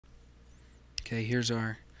Okay, here's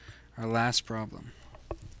our last problem.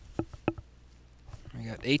 We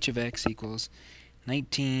got h of x equals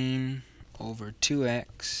 19 over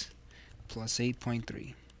 2x plus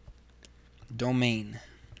 8.3. Domain.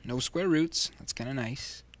 No square roots. That's kind of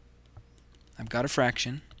nice. I've got a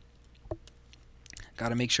fraction. Got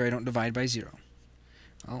to make sure I don't divide by 0.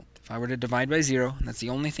 Well, if I were to divide by 0, that's the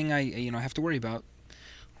only thing I have to worry about.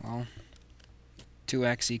 Well,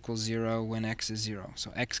 2x equals 0 when x is 0.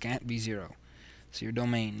 So x can't be 0. So your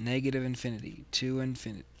domain, negative infinity to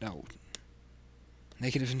infinity, no,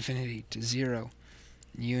 negative infinity to 0,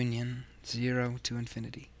 union 0 to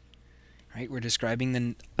infinity. Right? We're describing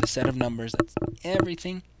the set of numbers that's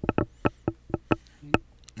everything,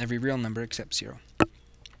 every real number except 0.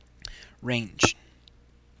 Range.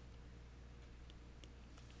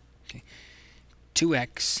 Okay.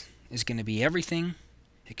 2x is going to be everything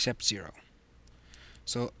except 0.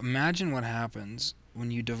 So imagine what happens when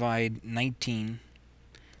you divide 19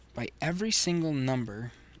 by every single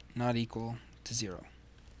number not equal to 0.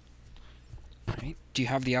 Right? Do you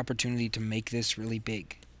have the opportunity to make this really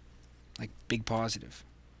big? Like big positive?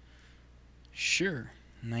 Sure.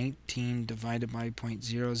 19 divided by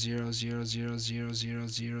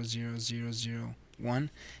 0.00000000001.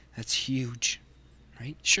 That's huge.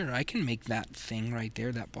 Right? Sure, I can make that thing right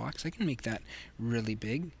there, that box, I can make that really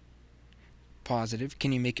big. Positive.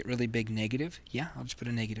 Can you make it really big negative? Yeah, I'll just put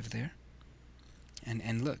a negative there.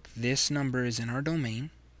 And look, this number is in our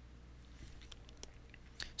domain.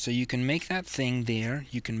 So you can make that thing there.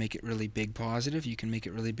 You can make it really big positive. You can make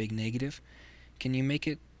it really big negative. Can you make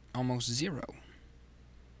it almost 0?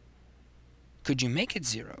 Could you make it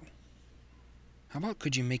 0? How about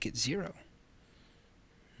could you make it 0?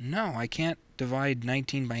 No, I can't divide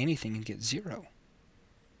 19 by anything and get 0.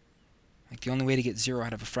 Like the only way to get 0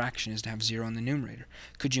 out of a fraction is to have 0 in the numerator.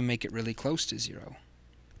 Could you make it really close to 0?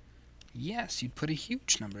 Yes, you'd put a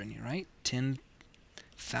huge number in here, right?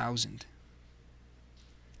 10,000.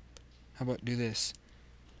 How about do this?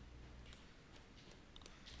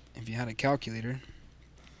 If you had a calculator,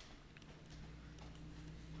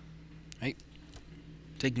 right?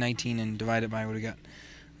 Take 19 and divide it by what we got.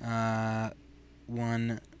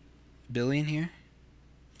 1 billion here.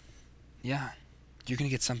 Yeah, you're going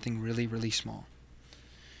to get something really, really small.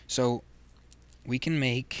 So we can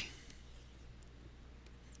make,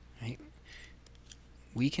 right?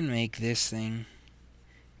 We can make this thing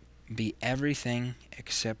be everything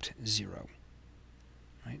except 0.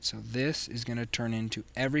 Right? So this is going to turn into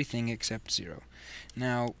everything except 0.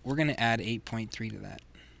 Now, we're going to add 8.3 to that.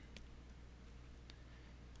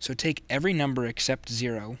 So take every number except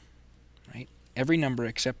 0, right? Every number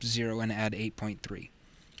except 0 and add 8.3.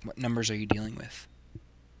 What numbers are you dealing with?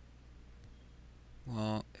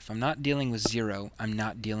 Well, if I'm not dealing with 0, I'm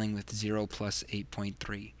not dealing with 0 plus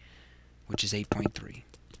 8.3, which is 8.3.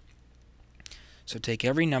 So take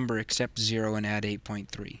every number except 0 and add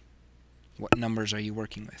 8.3. What numbers are you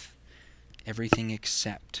working with? Everything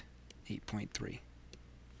except 8.3.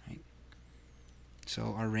 Right?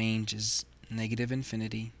 So our range is negative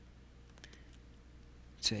infinity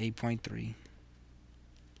to 8.3,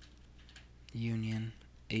 union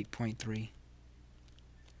 8.3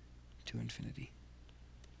 to infinity.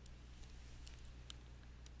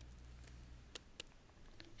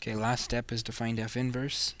 Okay, last step is to find f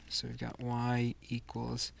inverse. So we've got y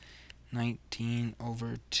equals 19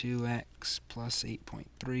 over 2x plus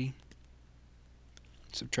 8.3.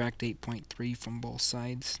 Subtract 8.3 from both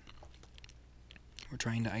sides. We're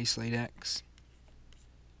trying to isolate x.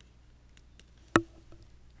 I'm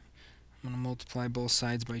going to multiply both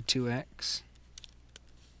sides by 2x.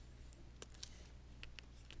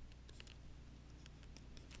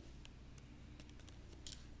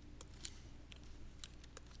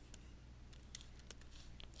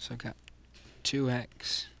 So I've got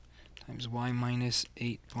 2x times y minus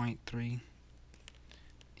 8.3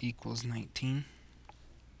 equals 19.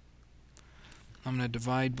 I'm going to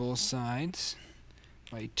divide both sides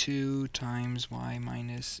by 2 times y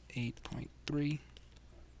minus 8.3.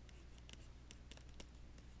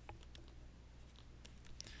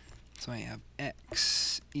 So I have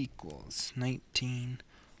x equals 19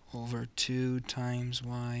 over 2 times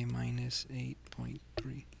y minus 8.3.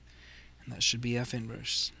 And that should be f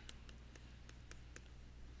inverse.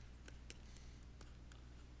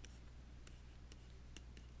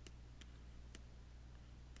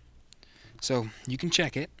 So you can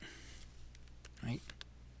check it, right?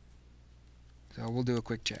 So we'll do a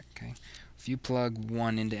quick check, okay? If you plug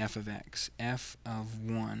 1 into f of x, f of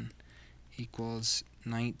 1 equals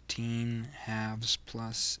 19 halves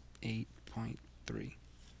plus 8.3.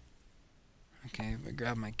 Okay, if I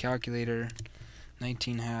grab my calculator,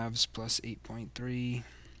 19 halves plus 8.3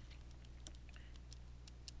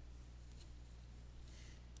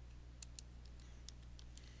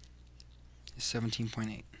 is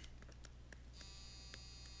 17.8.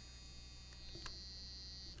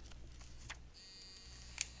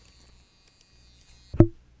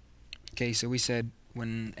 Okay, so we said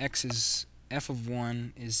when f of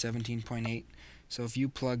 1 is 17.8, so if you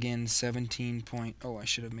plug in 17 point, oh, I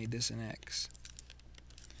should have made this an x.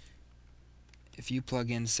 If you plug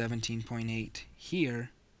in 17.8 here,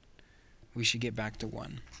 we should get back to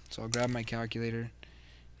 1. So I'll grab my calculator.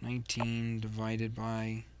 19 divided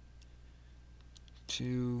by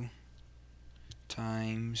 2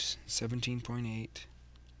 times 17.8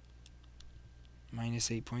 minus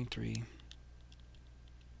 8.3.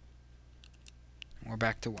 We're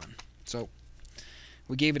back to 1. So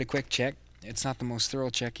we gave it a quick check. It's not the most thorough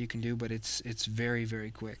check you can do, but it's very, very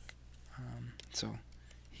quick. So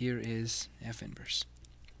here is f inverse.